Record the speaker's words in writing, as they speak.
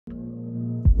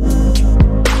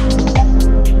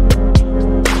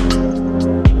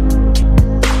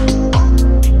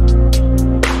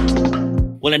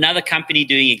Well, another company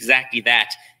doing exactly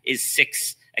that is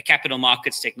Six, a capital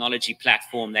markets technology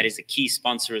platform that is a key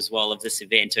sponsor as well of this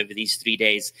event over these 3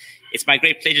 days. It's my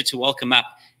great pleasure to welcome up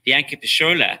Bianca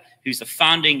Pisciola, who's the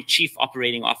founding chief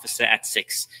operating officer at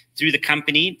Six. Through the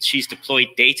company, she's deployed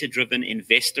data-driven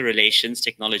investor relations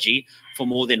technology for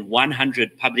more than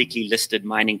 100 publicly listed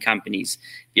mining companies.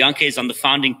 Bianca is on the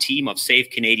founding team of Save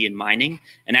Canadian Mining,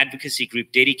 an advocacy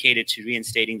group dedicated to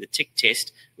reinstating the tick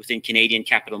test within Canadian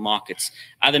capital markets.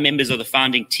 Other members of the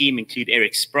founding team include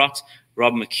Eric Sprott,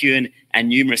 Rob McEwen, and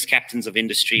numerous captains of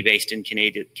industry based in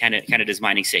Canada's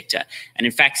mining sector. And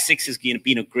in fact, Six has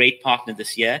been a great partner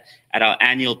this year at our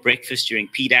annual breakfast during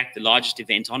PDAC, the largest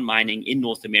event on mining in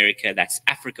North America that's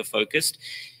Africa-focused.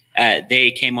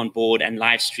 They came on board and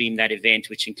live streamed that event,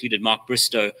 which included Mark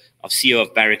Bristow, CEO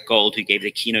of Barrick Gold, who gave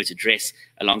the keynote address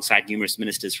alongside numerous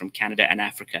ministers from Canada and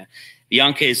Africa.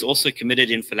 Bianca is also committed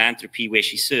in philanthropy, where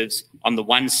she serves on the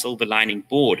One Silver Lining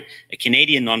Board, a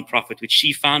Canadian nonprofit which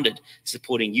she founded,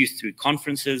 supporting youth through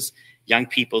conferences, young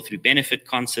people through benefit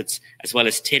concerts, as well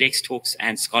as TEDx talks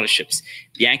and scholarships.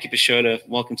 Bianca Pisciola,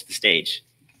 welcome to the stage.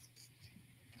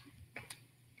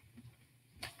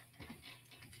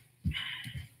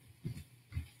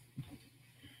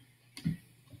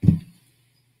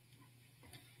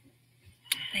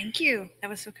 Thank you. That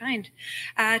was so kind.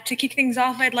 To kick things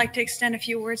off, I'd like to extend a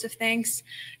few words of thanks.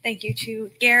 Thank you to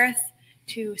Gareth,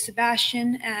 to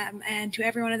Sebastian, and to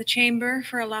everyone in the chamber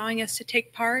for allowing us to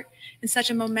take part in such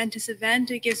a momentous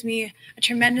event. It gives me a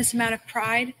tremendous amount of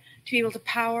pride to be able to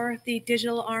power the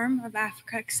digital arm of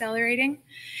Africa Accelerating.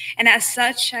 And as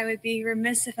such, I would be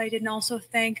remiss if I didn't also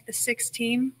thank the Six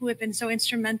team who have been so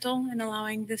instrumental in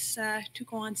allowing this to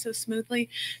go on so smoothly.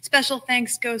 Special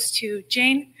thanks goes to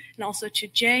Jane and also to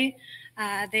Jay.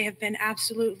 They have been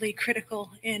absolutely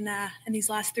critical in these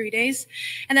last 3 days.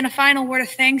 And then a final word of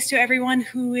thanks to everyone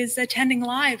who is attending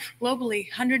live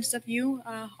globally, hundreds of you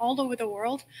all over the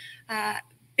world.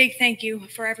 Big thank you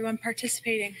for everyone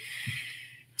participating.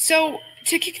 So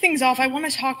to kick things off, I want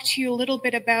to talk to you a little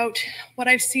bit about what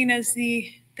I've seen as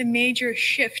the major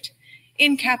shift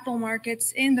in capital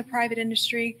markets, in the private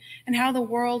industry, and how the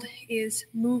world is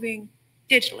moving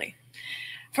digitally.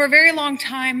 For a very long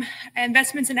time,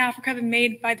 investments in Africa have been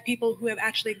made by the people who have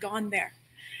actually gone there.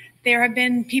 There have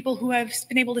been people who have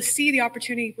been able to see the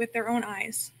opportunity with their own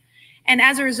eyes. And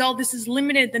as a result, this has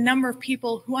limited the number of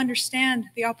people who understand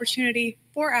the opportunity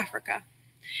for Africa.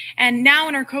 And now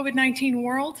in our COVID-19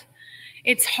 world,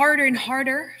 it's harder and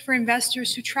harder for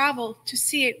investors to travel to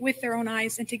see it with their own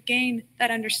eyes and to gain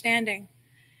that understanding.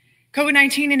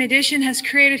 COVID-19, in addition, has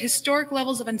created historic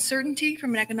levels of uncertainty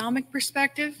from an economic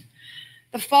perspective.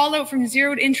 The fallout from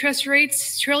zeroed interest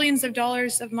rates, trillions of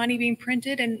dollars of money being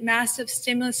printed, and massive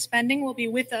stimulus spending will be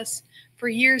with us for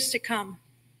years to come.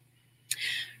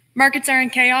 Markets are in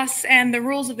chaos and the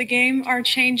rules of the game are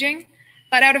changing,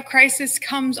 but out of crisis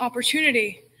comes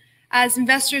opportunity. As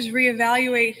investors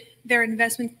reevaluate their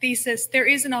investment thesis, there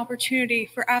is an opportunity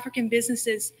for African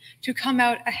businesses to come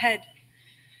out ahead.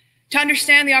 To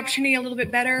understand the opportunity a little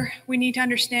bit better, we need to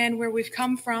understand where we've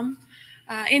come from.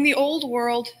 In the old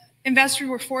world, investors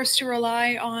were forced to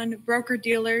rely on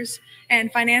broker-dealers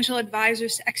and financial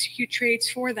advisors to execute trades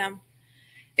for them.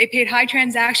 They paid high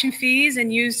transaction fees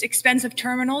and used expensive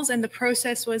terminals, and the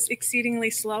process was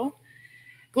exceedingly slow.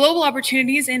 Global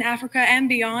opportunities in Africa and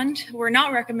beyond were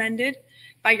not recommended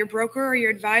by your broker or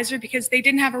your advisor because they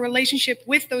didn't have a relationship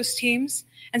with those teams,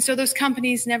 and so those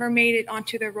companies never made it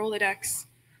onto their Rolodex.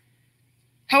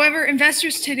 However,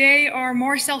 investors today are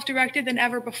more self-directed than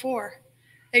ever before.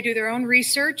 They do their own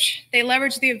research, they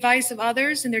leverage the advice of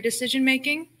others in their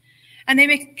decision-making, and they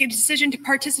make a decision to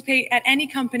participate at any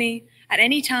company, at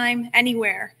any time,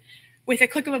 anywhere. With a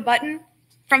click of a button,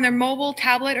 from their mobile,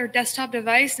 tablet, or desktop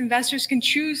device, investors can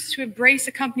choose to embrace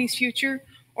a company's future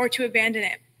or to abandon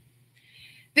it.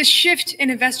 This shift in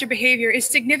investor behavior is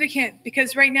significant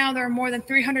because right now there are more than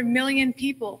 300 million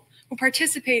people who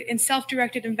participate in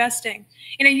self-directed investing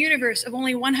in a universe of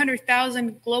only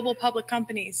 100,000 global public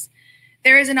companies.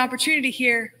 There is an opportunity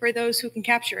here for those who can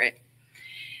capture it.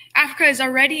 Africa is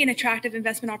already an attractive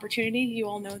investment opportunity. You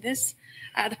all know this.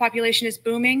 The population is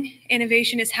booming,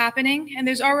 innovation is happening, and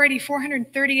there's already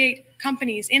 438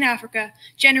 companies in Africa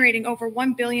generating over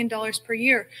 $1 billion per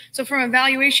year. So from a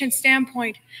valuation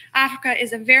standpoint, Africa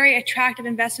is a very attractive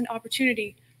investment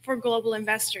opportunity for global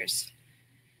investors.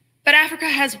 But Africa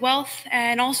has wealth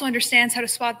and also understands how to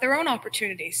spot their own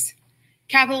opportunities.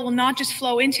 Capital will not just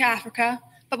flow into Africa,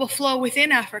 but will flow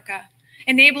within Africa,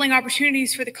 enabling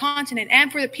opportunities for the continent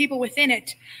and for the people within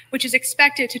it, which is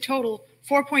expected to total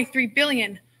 4.3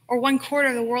 billion, or 1/4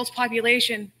 of the world's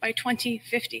population by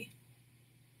 2050.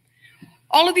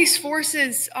 All of these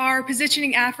forces are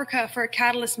positioning Africa for a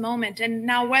catalyst moment. And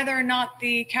now whether or not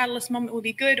the catalyst moment will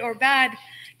be good or bad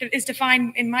is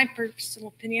defined, in my personal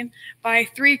opinion, by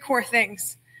three core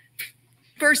things.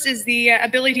 First is the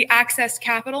ability to access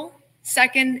capital.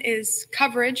 Second is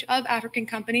coverage of African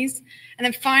companies. And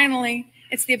then finally,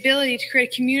 it's the ability to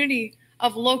create a community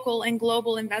of local and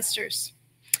global investors.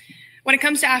 When it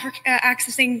comes to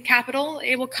accessing capital,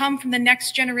 it will come from the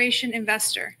next generation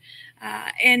investor.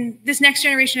 And this next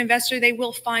generation investor, they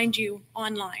will find you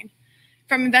online.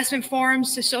 From investment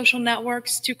forums to social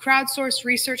networks to crowdsourced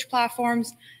research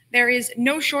platforms, there is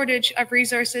no shortage of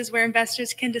resources where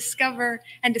investors can discover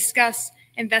and discuss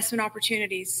investment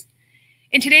opportunities.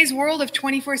 In today's world of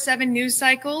 24/7 news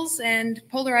cycles and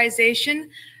polarization,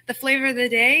 the flavor of the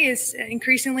day is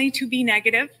increasingly to be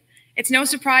negative. It's no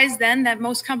surprise then that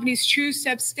most companies choose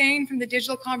to abstain from the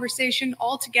digital conversation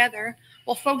altogether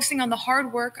while focusing on the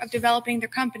hard work of developing their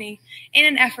company in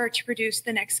an effort to produce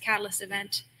the next catalyst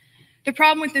event. The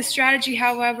problem with this strategy,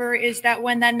 however, is that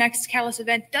when that next catalyst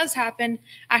event does happen,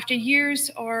 after years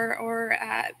or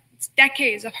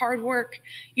decades of hard work,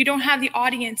 you don't have the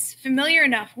audience familiar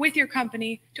enough with your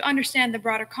company to understand the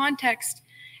broader context,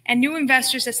 and new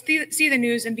investors that see the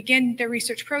news and begin their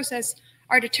research process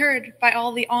are deterred by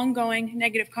all the ongoing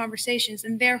negative conversations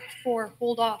and therefore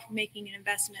hold off making an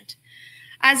investment.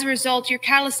 As a result, your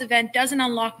catalyst event doesn't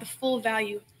unlock the full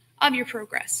value of your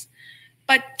progress.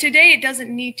 But today, it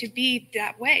doesn't need to be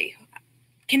that way.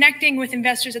 Connecting with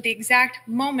investors at the exact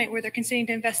moment where they're considering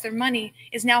to invest their money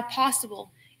is now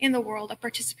possible in the world of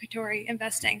participatory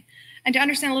investing. And to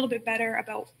understand a little bit better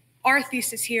about our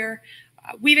thesis here,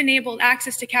 we've enabled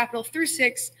access to capital through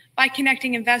SIX by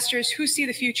connecting investors who see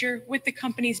the future with the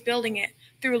companies building it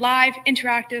through live,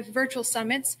 interactive, virtual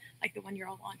summits, like the one you're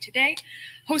all on today,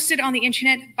 hosted on the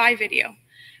internet by video.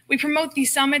 We promote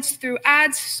these summits through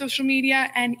ads, social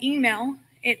media, and email.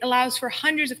 It allows for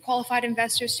hundreds of qualified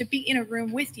investors to be in a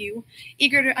room with you,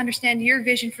 eager to understand your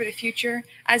vision for the future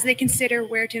as they consider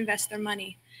where to invest their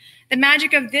money. The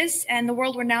magic of this and the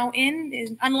world we're now in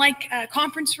is unlike a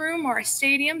conference room or a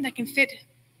stadium that can fit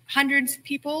hundreds of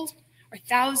people or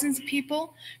thousands of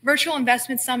people. Virtual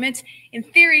investment summits, in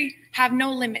theory, have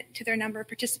no limit to their number of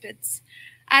participants.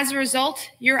 As a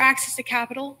result, your access to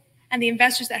capital and the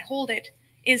investors that hold it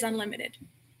is unlimited.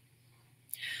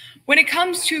 When it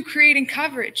comes to creating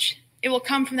coverage, it will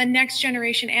come from the next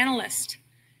generation analyst.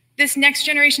 This next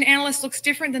generation analyst looks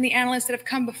different than the analysts that have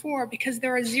come before because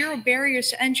there are zero barriers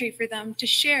to entry for them to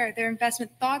share their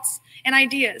investment thoughts and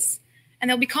ideas, and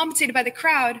they'll be compensated by the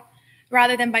crowd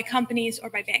rather than by companies or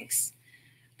by banks.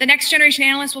 The next generation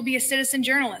analyst will be a citizen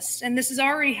journalist, and this is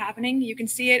already happening. You can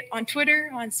see it on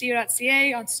Twitter, on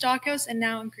CEO.ca, on Stockhouse, and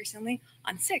now increasingly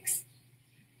on SIX.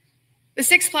 The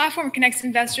SIX platform connects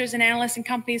investors and analysts and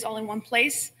companies all in one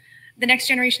place. The next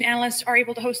generation analysts are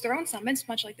able to host their own summits,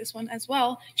 much like this one as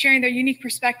well, sharing their unique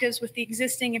perspectives with the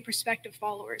existing and prospective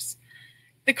followers.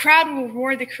 The crowd will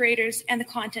reward the creators and the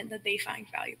content that they find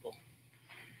valuable.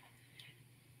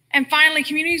 And finally,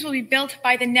 communities will be built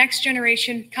by the next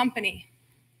generation company.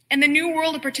 In the new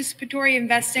world of participatory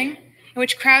investing, in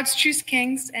which crowds choose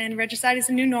kings and regicide is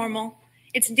the new normal,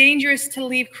 it's dangerous to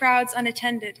leave crowds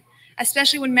unattended,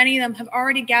 especially when many of them have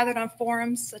already gathered on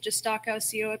forums such as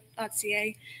Stockhouse,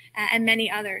 CEO.ca, and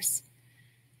many others.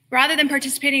 Rather than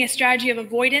participating in a strategy of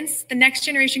avoidance, the next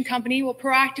generation company will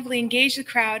proactively engage the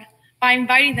crowd by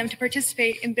inviting them to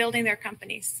participate in building their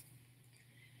companies.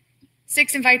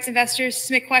 SIX invites investors to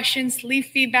submit questions, leave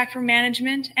feedback from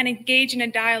management, and engage in a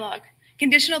dialogue,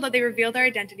 conditional that they reveal their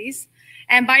identities.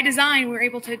 And by design, we're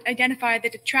able to identify the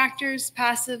detractors,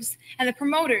 passives, and the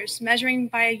promoters, measuring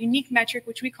by a unique metric,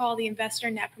 which we call the Investor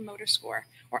Net Promoter Score,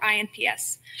 or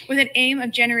INPS, with an aim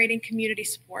of generating community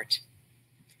support.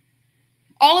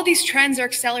 All of these trends are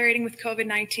accelerating with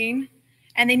COVID-19,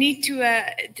 and they need to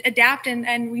adapt,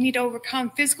 and we need to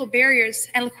overcome physical barriers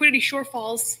and liquidity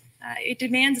shortfalls. It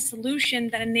demands a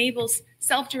solution that enables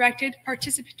self-directed,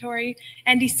 participatory,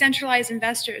 and decentralized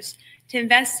investors to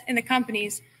invest in the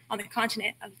companies on the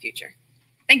continent of the future.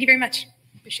 Thank you very much.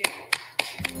 Appreciate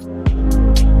it.